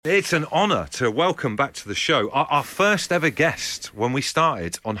It's an honour to welcome back to the show our first ever guest when we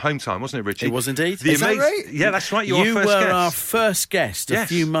started on Home Time, wasn't it, Richie? It was indeed. Is that right? Yeah, that's right. You were our first guest a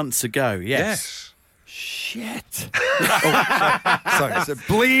few months ago. Yes. Shit. Sorry, it's a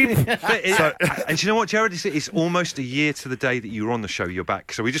bleep. And do you know what, Jared? It's almost a year to the day that you were on the show. You're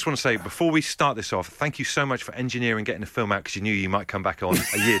back. So we just want to say, before we start this off, thank you so much for engineering getting the film out, because you knew you might come back on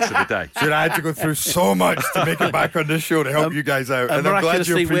a year to the day. Dude, I had to go through so much to make it back on this show to help you guys out. And I'm glad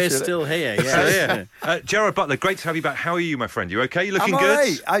you appreciate we're still here. Gerard Butler, great to have you back. How are you, my friend? You okay? You looking I'm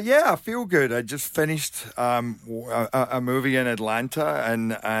good? All right. Yeah, I feel good. I just finished a movie in Atlanta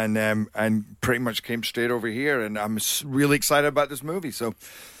and pretty much came straight over here, and I'm really excited about this movie. So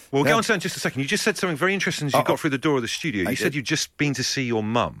we'll get on to that in just a second. You just said something very interesting as you got through the door of the studio. You said you'd just been to see your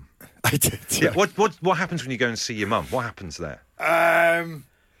mum. I did. Yeah. What happens when you go and see your mum? What happens there?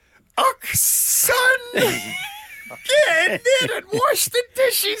 Son, get in there and wash the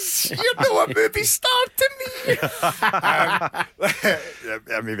dishes. You know a movie star to me.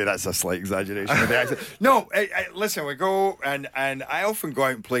 Maybe that's a slight exaggeration of the accent. No, listen, we go and I often go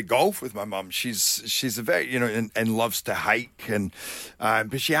out and play golf with my mum. She's a very, and loves to hike, and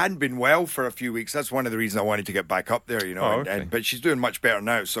but she hadn't been well for a few weeks. That's one of the reasons I wanted to get back up there, but she's doing much better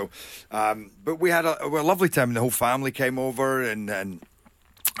now. So, but we had a lovely time. The whole family came over and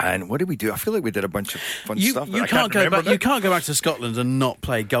what did we do? I feel like we did a bunch of fun stuff. You can't go back to Scotland and not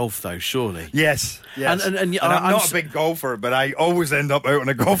play golf, though, surely. Yes. And I'm not a big golfer, but I always end up out on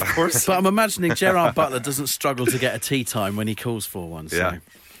a golf course. But I'm imagining Gerard Butler doesn't struggle to get a tee time when he calls for one. So. Yeah.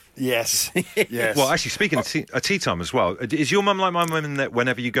 Yes. Well, actually, speaking of tea time as well, is your mum like my mum in that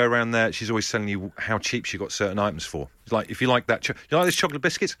whenever you go around there, she's always telling you how cheap she got certain items for? Like, if you like that, you like this chocolate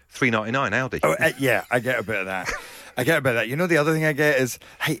biscuits? $3.99 Aldi. Oh, yeah, I get a bit of that. You know, the other thing I get is,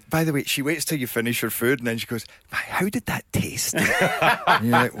 hey, by the way, she waits till you finish your food and then she goes, how did that taste? And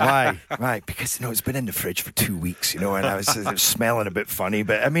you're like, why? Right, because, it's been in the fridge for 2 weeks, and it was smelling a bit funny.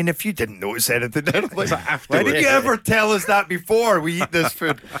 But, I mean, if you didn't notice anything, then like, why didn't you ever tell us that before we eat this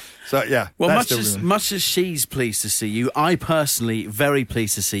food? So, yeah. Well, much as she's pleased to see you, I personally very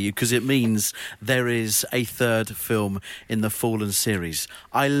pleased to see you, because it means there is a third film in the Fallen series.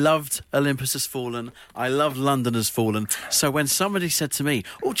 I loved Olympus Has Fallen. I loved London Has Fallen. So when somebody said to me,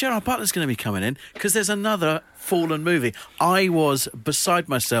 Gerard Butler's going to be coming in because there's another Fallen movie, I was beside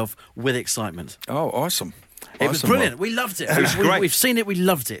myself with excitement. Oh, awesome. It was brilliant. We loved it. It was great. We've seen it. We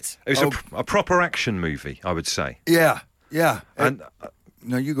loved it. It was a proper action movie, I would say. Yeah. And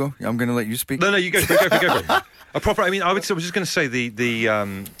no, you go. I'm going to let you speak. No, you go. Go. A proper. I mean, I was just going to say the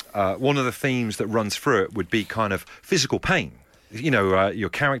one of the themes that runs through it would be kind of physical pain. Your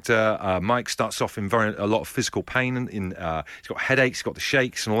character Mike starts off in a lot of physical pain. He's got headaches, he's got the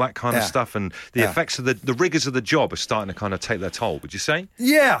shakes, and all that kind of stuff. And the effects of the rigors of the job are starting to kind of take their toll. Would you say?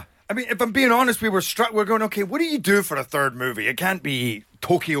 Yeah. I mean, if I'm being honest, we were struck. We're going, okay, what do you do for a third movie? It can't be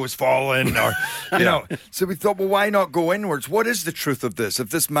Tokyo Has Fallen, or So we thought, well, why not go inwards? What is the truth of this?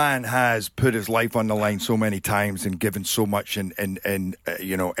 If this man has put his life on the line so many times and given so much, and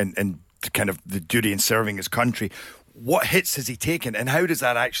kind of the duty in serving his country, what hits has he taken, and how does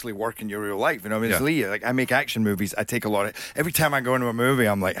that actually work in your real life? As Lee, like, I make action movies. I take a lot of. Every time I go into a movie,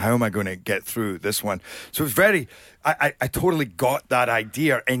 I'm like, how am I going to get through this one? So it's very. I totally got that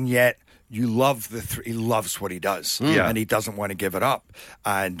idea, and yet you love he loves what he does, and he doesn't want to give it up,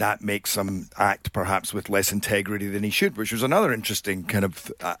 and that makes him act perhaps with less integrity than he should, which was another interesting kind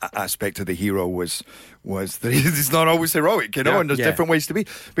of aspect of the hero was that he's not always heroic, and there's different ways to be,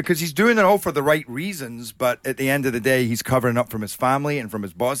 because he's doing it all for the right reasons, but at the end of the day, he's covering up from his family and from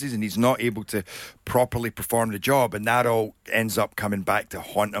his bosses, and he's not able to properly perform the job, and that all ends up coming back to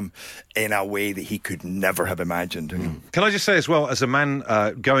haunt him in a way that he could never have imagined. Can I just say as well, as a man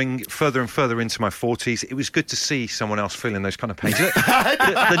going further and further into my 40s, it was good to see someone else feeling those kind of pains.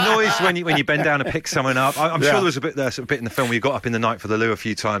 the noise when you bend down and pick someone up. I'm sure there was a bit in the film where you got up in the night for the loo a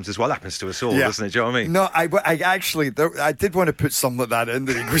few times as well. That happens to us all, doesn't it? Do you know what I mean? No, I actually I did want to put something like that in,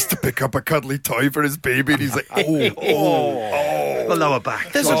 that he goes to pick up a cuddly toy for his baby, and he's like, the lower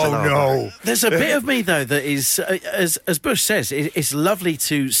back. There's a bit of me though that is, as Bush says, it's lovely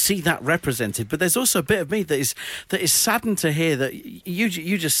to see that represented, but there's also a bit of me that is saddened to hear that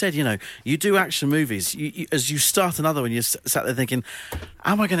you just said, you do action movies. As you start another one, you're sat there thinking,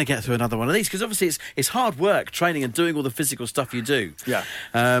 am I going to get through another one of these? Because obviously it's hard work training and doing all the physical stuff you do. Yeah.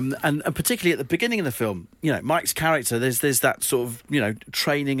 And particularly at the beginning of the film, Mike's character, there's that sort of,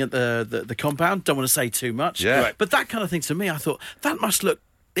 training at the compound. Don't want to say too much. Yeah. Right. But that kind of thing, to me, I thought, that must look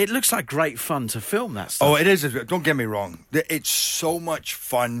it looks like great fun to film that stuff. Oh, it is. Don't get me wrong. It's so much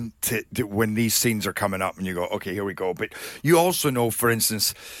fun to when these scenes are coming up and you go, okay, here we go. But you also know, for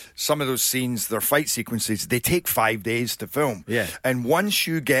instance, some of those scenes, their fight sequences, they take 5 days to film. Yeah. And once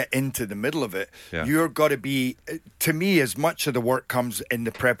you get into the middle of it, Yeah. you're got to be, to me, as much of the work comes in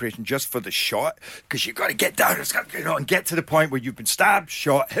the preparation just for the shot, because you've got to get down, and get to the point where you've been stabbed,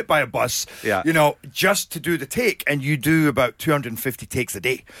 shot, hit by a bus, Yeah. just to do the take. And you do about 250 takes a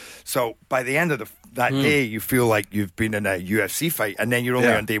day. So by the end of that day, you feel like you've been in a UFC fight, and then you're only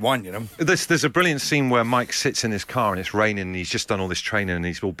Yeah. on day one, There's a brilliant scene where Mike sits in his car and it's raining and he's just done all this training and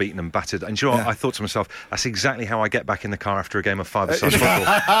he's all beaten and battered. And do you know what? I thought to myself, that's exactly how I get back in the car after a game of five-a-side football.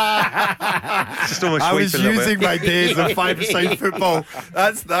 It's just almost I was sweep a little using bit. my days of five-a-side football.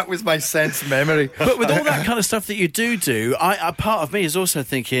 That was my sense memory. But with all that kind of stuff that you do, a part of me is also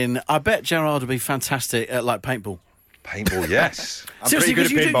thinking, I bet Gerard would be fantastic at like paintball. Paintball, yes. I'm Seriously,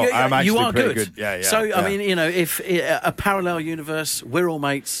 pretty good at because paintball. I'm actually you are pretty good. Yeah. So, yeah. I mean, if a parallel universe, we're all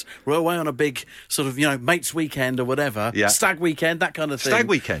mates, we're away on a big sort of, mates weekend or whatever, Yeah. stag weekend, that kind of thing. Stag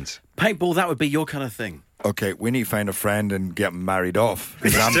weekends. Paintball, that would be your kind of thing. Okay, we need to find a friend and get married off.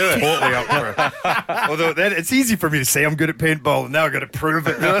 I'm do it. totally up for it. Although then it's easy for me to say I'm good at paintball, and now I've got to prove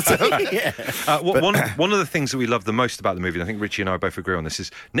it. One of the things that we love the most about the movie, and I think Richie and I both agree on this,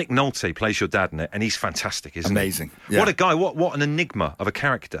 is Nick Nolte plays your dad in it, and he's fantastic, isn't Amazing. he? Yeah. What a guy! What an enigma of a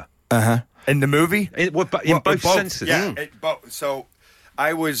character. In the movie, In both senses. Yeah. So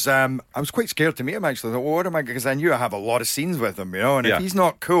I was quite scared to meet him actually. I thought, well, what am I? Because I knew I have a lot of scenes with him, and Yeah. if he's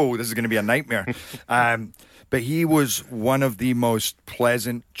not cool, this is going to be a nightmare. But he was one of the most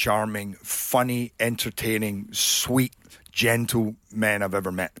pleasant, charming, funny, entertaining, sweet, gentle men I've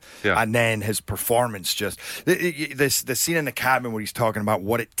ever met. Yeah. And then his performance just the scene in the cabin where he's talking about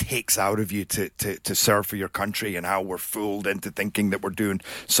what it takes out of you to serve for your country and how we're fooled into thinking that we're doing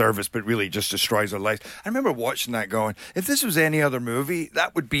service but really just destroys our lives. I remember watching that going, if this was any other movie,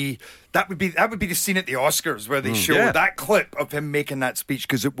 that would be the scene at the Oscars where they show Yeah. that clip of him making that speech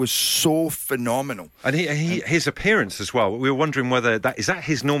because it was so phenomenal. And his appearance as well. We were wondering whether is that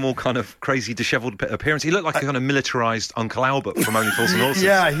his normal kind of crazy, dishevelled appearance. He looked like a kind of militarised Uncle Albert from Only Fools and Horses.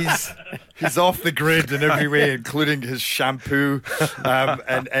 Yeah, he's off the grid in every way, including his shampoo.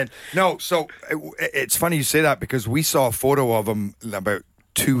 So it's funny you say that because we saw a photo of him about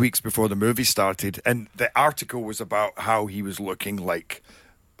 2 weeks before the movie started, and the article was about how he was looking like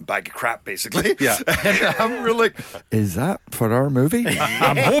a bag of crap, basically. Yeah. And we're like, is that for our movie?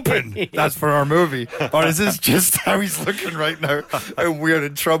 I'm hoping that's for our movie. Or is this just how he's looking right now? And we're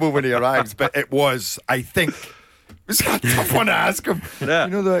in trouble when he arrives. But it was, I think, it's a tough one to ask him. Yeah.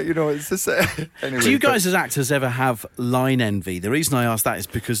 It's just... Anyway, Do you guys as actors ever have line envy? The reason I ask that is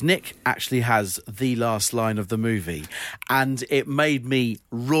because Nick actually has the last line of the movie and it made me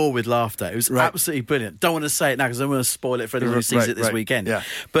roar with laughter. It was absolutely brilliant. Don't want to say it now because I don't want to spoil it for anyone who sees it this weekend. Yeah.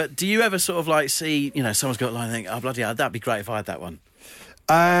 But do you ever sort of like see, someone's got a line and think, oh, bloody hell, that'd be great if I had that one?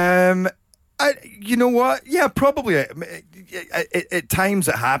 You know what? Yeah, probably. At times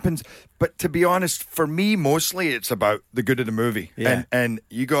it happens. But to be honest, for me, mostly it's about the good of the movie. Yeah. And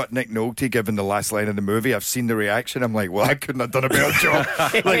you got Nick Nolte giving the last line of the movie. I've seen the reaction. I'm like, well, I couldn't have done a better job.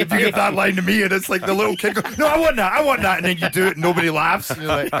 Like, if you give that line to me and it's like the little kid goes, no, I want that. And then you do it and nobody laughs. And you're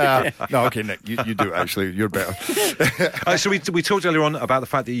like, no, okay, Nick, you do it, actually. You're better. So we talked earlier on about the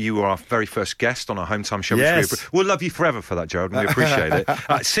fact that you were our very first guest on our home time show. Yes. Which we'll love you forever for that, Gerald, and we appreciate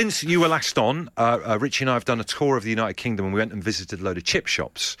it. Since you were last on, Richie and I have done a tour of the United Kingdom and we went and visited a load of chip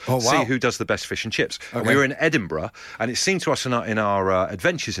shops. Oh, wow. See who does the best fish and chips. And we were in Edinburgh, and it seemed to us in our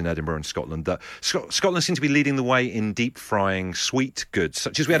adventures in Edinburgh and Scotland that Scotland seemed to be leading the way in deep frying sweet goods,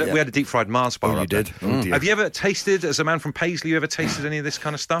 such as we had a deep fried Mars bar. Oh, you did? Oh, dear. Have you ever tasted, as a man from Paisley, you ever tasted any of this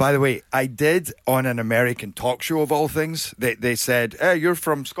kind of stuff? By the way, I did on an American talk show of all things. They said, hey, you're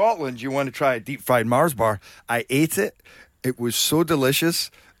from Scotland. You want to try a deep fried Mars bar? I ate it. It was so delicious.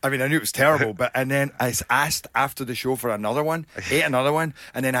 I mean, I knew it was terrible, and then I asked after the show for another one, ate another one,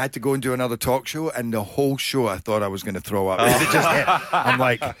 and then I had to go and do another talk show, and the whole show I thought I was going to throw up. It just hit. I'm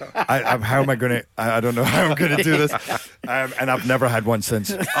like, how am I going to, I don't know how I'm going to do this. And I've never had one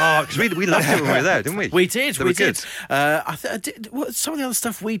since. Oh, because we loved it when we were there, didn't we? We did. They were good. Some of the other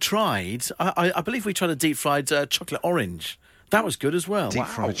stuff we tried, I believe we tried a deep fried chocolate orange. That was good as well. Deep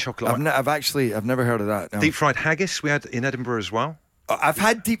fried chocolate. I've never heard of that. No. Deep fried haggis we had in Edinburgh as well. I've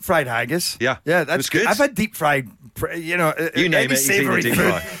had deep fried haggis. Yeah, that's it was good. I've had deep fried. You name it, he's eaten savoury deep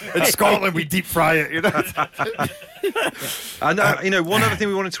food. fry. In Scotland, we deep fry it. And one other thing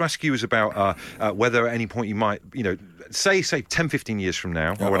we wanted to ask you was about whether at any point you might, say 10, 15 years from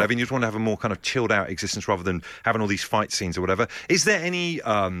now or whatever, and you just want to have a more kind of chilled out existence rather than having all these fight scenes or whatever, is there any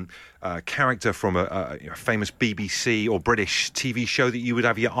character from a famous BBC or British TV show that you would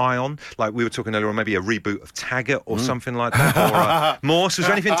have your eye on? Like we were talking earlier, or maybe a reboot of Taggart or something like that, or Morse. Was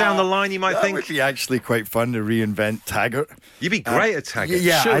there anything down the line you might think? It would be actually quite fun to reinvent Taggart. You'd be great at Taggart.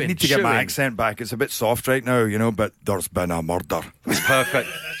 Yeah, I need to get my accent back. It's a bit soft right now, but there's been a murder. It's perfect.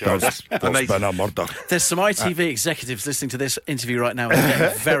 There's been a murder. There's some ITV executives listening to this interview right now and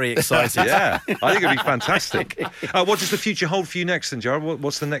getting very excited. Yeah, I think it'd be fantastic. What does the future hold for you next, then, Gerard?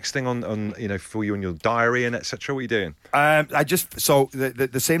 What's the next thing on for you in your diary and etc.? What are you doing?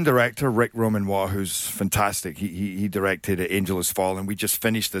 The same director, Rick Romanois, who's fantastic. He directed Angel Has Fallen. We just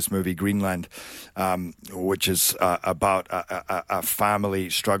finished this movie Greenland, which is about a family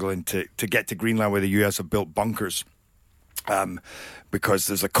struggling to get to Greenland, where the US have built bunkers. Because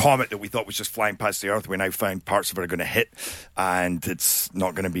there's a comet that we thought was just flying past the Earth. We now found parts of it are going to hit, and it's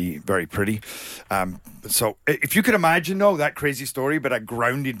not going to be very pretty. So if you could imagine, though, that crazy story, but a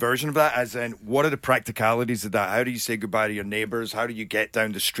grounded version of that, as in, what are the practicalities of that? How do you say goodbye to your neighbours? How do you get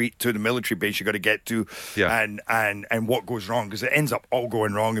down the street to the military base you got to get to? Yeah. And what goes wrong? Because it ends up all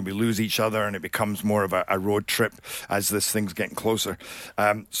going wrong, and we lose each other, and it becomes more of a road trip as this thing's getting closer.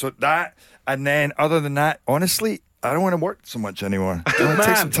 So that, and then other than that, honestly, I don't want to work so much anymore. I want to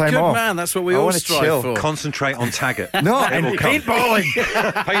take some time off. Good man, that's what we all strive for. Concentrate on Taggart. No, and paintballing.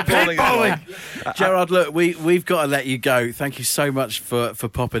 Paintballing. Gerard, look, we've got to let you go. Thank you so much for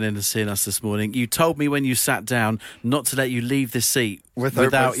popping in and seeing us this morning. You told me when you sat down not to let you leave the seat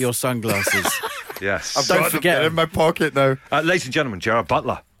without your sunglasses. Yes. I've got them in my pocket now. Ladies and gentlemen, Gerard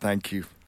Butler. Thank you.